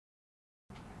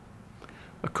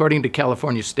According to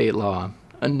California state law,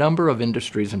 a number of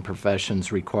industries and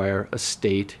professions require a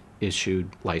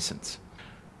state-issued license.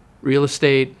 Real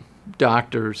estate,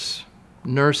 doctors,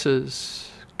 nurses,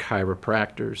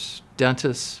 chiropractors,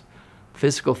 dentists,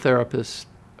 physical therapists,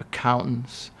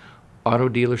 accountants, auto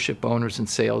dealership owners and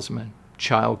salesmen,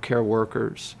 child care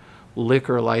workers,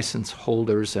 liquor license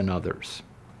holders, and others.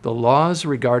 The laws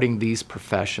regarding these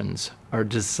professions are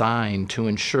designed to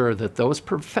ensure that those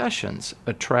professions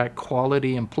attract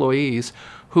quality employees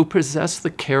who possess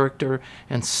the character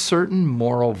and certain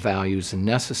moral values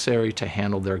necessary to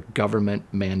handle their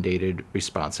government-mandated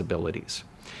responsibilities.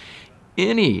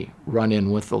 Any run-in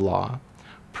with the law,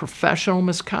 professional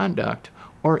misconduct,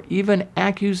 or even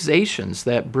accusations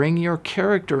that bring your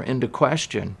character into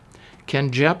question can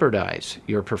jeopardize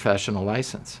your professional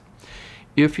license.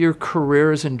 If your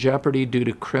career is in jeopardy due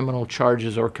to criminal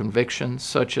charges or convictions,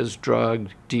 such as drug,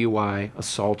 DUI,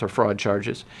 assault, or fraud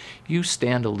charges, you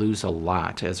stand to lose a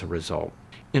lot as a result.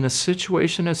 In a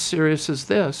situation as serious as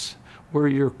this, where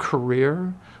your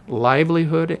career,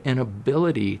 livelihood, and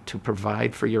ability to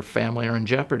provide for your family are in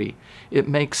jeopardy, it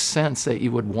makes sense that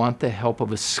you would want the help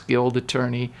of a skilled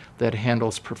attorney that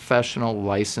handles professional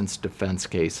licensed defense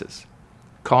cases.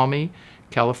 Call me,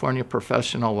 California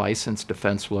Professional Licensed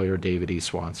Defense Lawyer David E.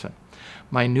 Swanson.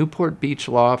 My Newport Beach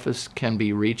law office can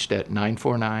be reached at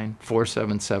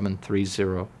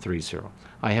 949-477-3030.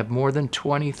 I have more than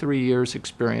 23 years'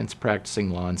 experience practicing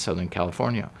law in Southern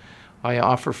California. I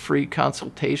offer free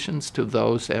consultations to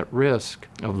those at risk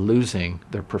of losing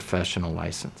their professional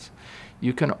license.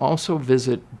 You can also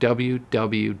visit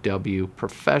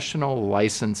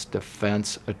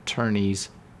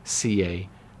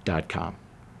www.professionallicensedefenseattorneysca.com.